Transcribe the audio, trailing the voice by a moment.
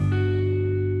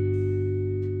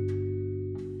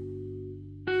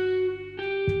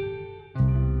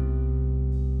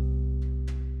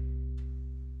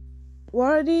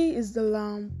Worthy is the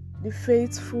Lamb, the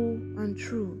faithful and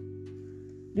true,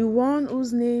 the one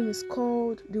whose name is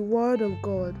called the Word of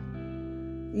God.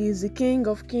 He is the King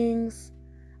of kings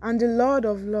and the Lord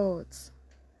of lords.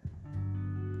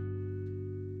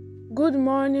 Good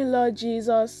morning, Lord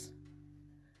Jesus.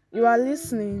 You are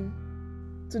listening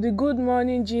to the Good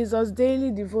Morning Jesus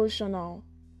Daily Devotional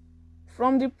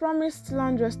from the Promised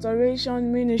Land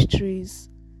Restoration Ministries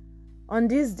on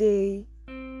this day,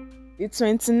 the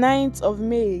 29th of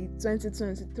May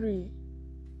 2023.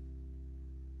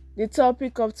 The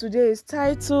topic of today is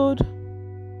titled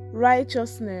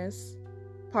Righteousness,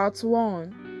 Part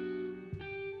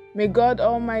 1. May God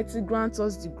Almighty grant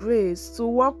us the grace to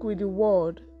walk with the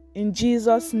Word in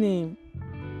Jesus' name.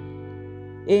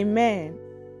 Amen.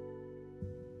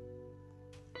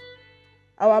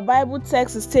 Our Bible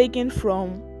text is taken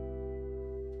from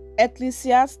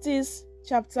Ecclesiastes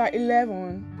chapter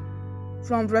 11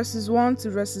 from verses 1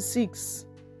 to verses 6.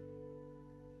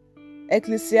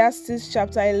 Ecclesiastes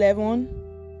chapter 11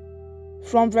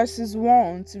 from verses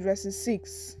 1 to verses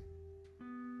 6.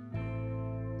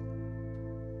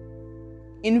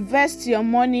 Invest your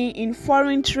money in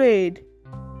foreign trade,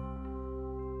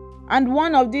 and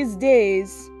one of these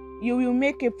days you will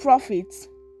make a profit.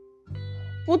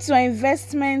 Put your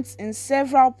investments in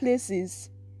several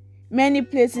places, many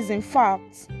places in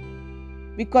fact,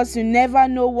 because you never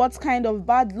know what kind of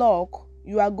bad luck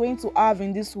you are going to have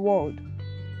in this world.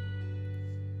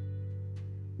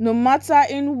 No matter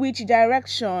in which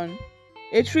direction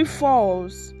a tree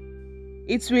falls,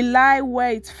 it will lie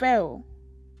where it fell.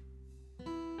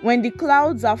 When the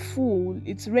clouds are full,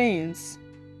 it rains.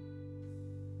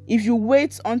 If you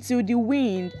wait until the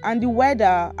wind and the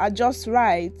weather are just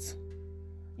right,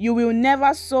 you will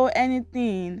never sow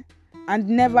anything and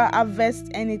never harvest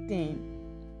anything.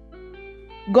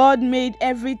 God made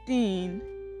everything,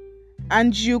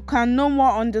 and you can no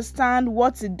more understand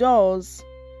what it does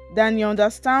than you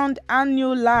understand a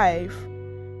new life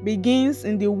begins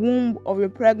in the womb of a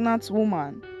pregnant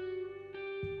woman.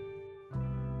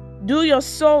 Do your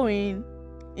sowing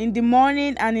in the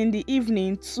morning and in the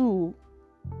evening too.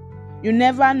 You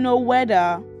never know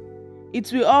whether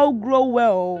it will all grow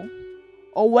well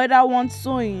or whether one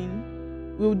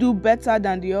sowing will do better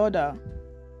than the other.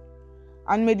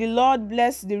 And may the Lord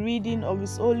bless the reading of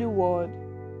His holy word.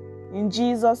 In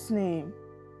Jesus' name,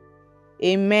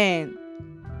 amen.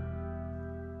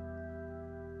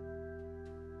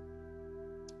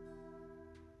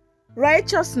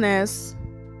 Righteousness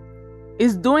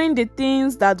is doing the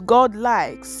things that God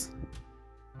likes,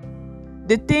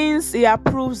 the things He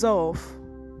approves of.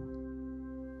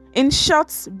 In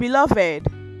short, beloved,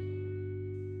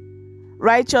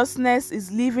 righteousness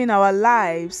is living our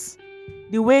lives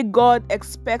the way God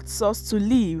expects us to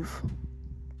live.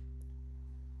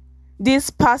 This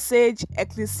passage,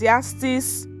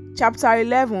 Ecclesiastes chapter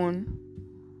 11,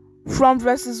 from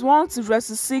verses 1 to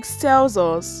verses 6, tells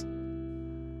us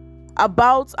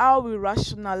about how we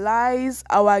rationalize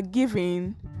our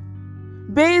giving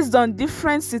based on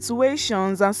different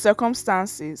situations and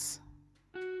circumstances,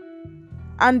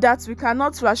 and that we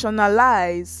cannot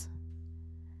rationalize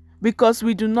because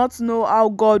we do not know how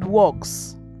God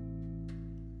works.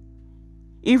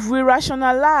 If we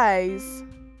rationalize,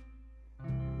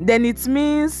 then it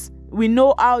means we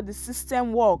know how the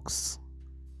system works.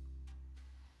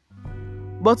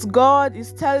 But God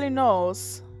is telling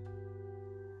us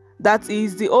that He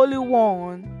is the only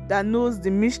one that knows the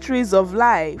mysteries of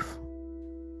life.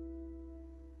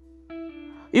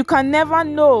 You can never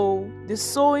know the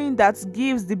sowing that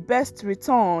gives the best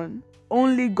return.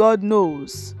 Only God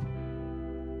knows.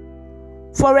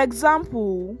 For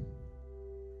example,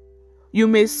 you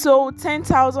may sow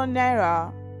 10,000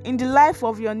 naira in the life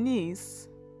of your niece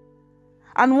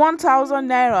and 1,000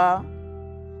 naira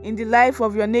in the life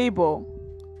of your neighbor,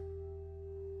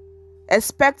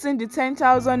 expecting the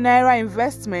 10,000 naira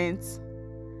investment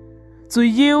to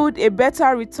yield a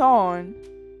better return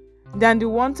than the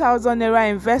 1,000 naira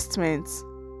investment.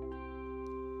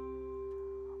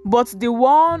 But the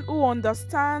one who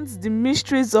understands the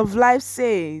mysteries of life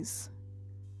says,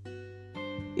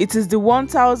 it is the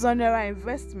 1,000 naira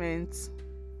investment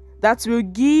that will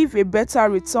give a better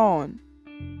return.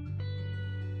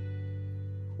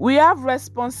 We have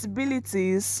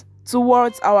responsibilities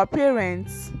towards our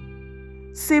parents,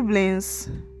 siblings,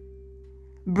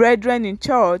 brethren in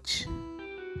church,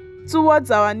 towards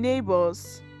our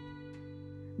neighbors,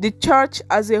 the church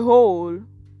as a whole,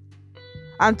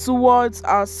 and towards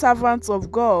our servants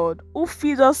of God who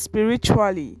feed us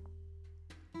spiritually.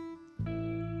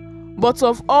 But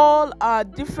of all our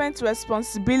different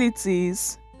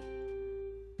responsibilities,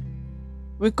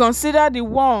 we consider the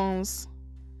ones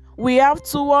we have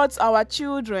towards our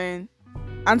children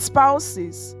and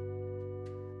spouses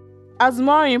as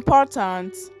more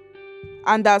important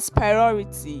and as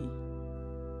priority.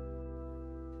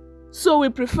 So we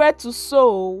prefer to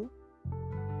sow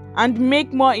and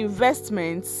make more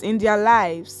investments in their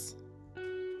lives.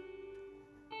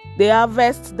 The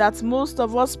harvest that most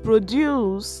of us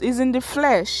produce is in the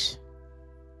flesh.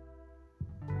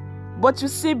 But you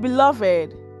see,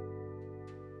 beloved,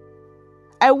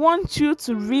 I want you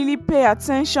to really pay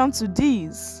attention to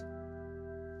this.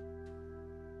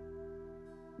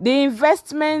 The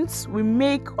investments we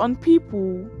make on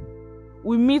people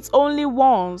we meet only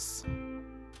once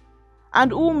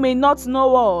and who may not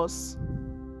know us.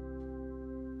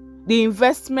 The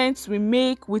investments we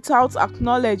make without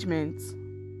acknowledgement,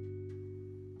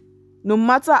 no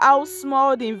matter how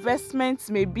small the investments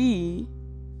may be,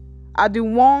 are the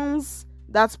ones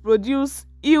that produce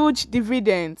huge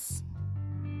dividends.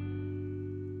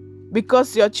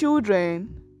 Because your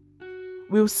children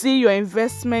will see your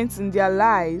investments in their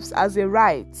lives as a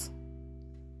right.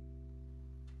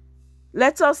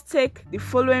 Let us take the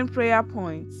following prayer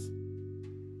points.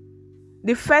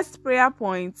 The first prayer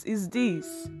point is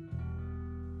this: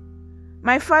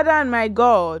 My Father and my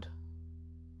God,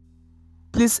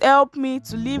 please help me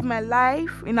to live my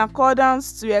life in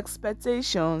accordance to your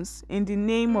expectations in the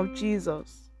name of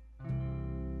Jesus.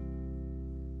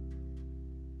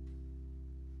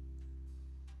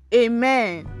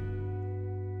 Amen.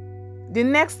 The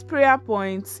next prayer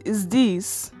point is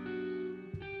this: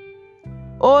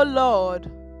 Oh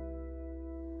Lord,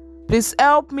 please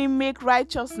help me make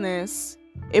righteousness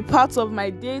a part of my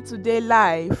day-to-day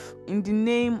life in the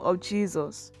name of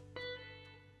Jesus.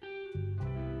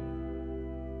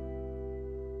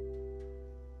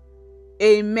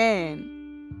 Amen.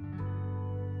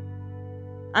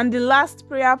 And the last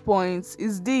prayer point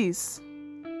is this: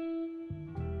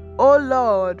 Oh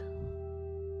Lord,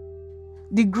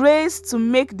 the grace to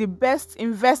make the best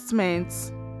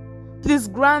investments, please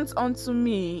grant unto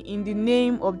me in the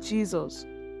name of Jesus.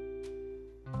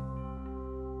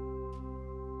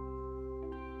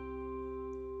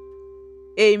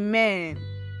 Amen.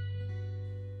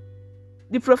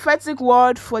 The prophetic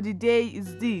word for the day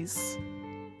is this: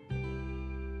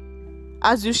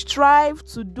 As you strive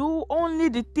to do only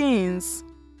the things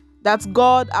that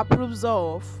God approves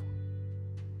of,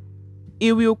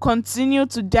 He will continue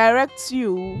to direct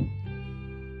you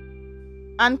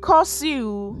and cause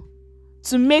you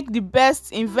to make the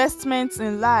best investments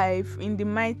in life in the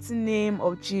mighty name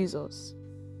of Jesus.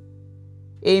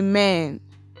 Amen.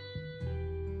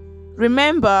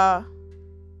 Remember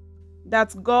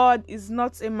that God is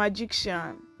not a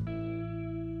magician.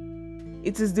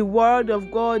 It is the word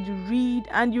of God you read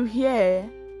and you hear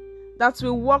that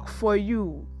will work for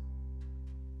you.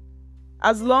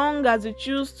 As long as you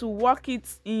choose to work it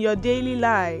in your daily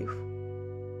life,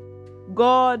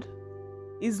 God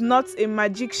is not a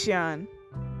magician.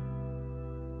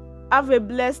 Have a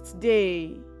blessed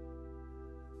day.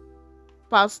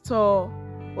 Pastor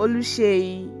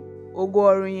Oluseyi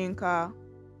Ogooriyinka.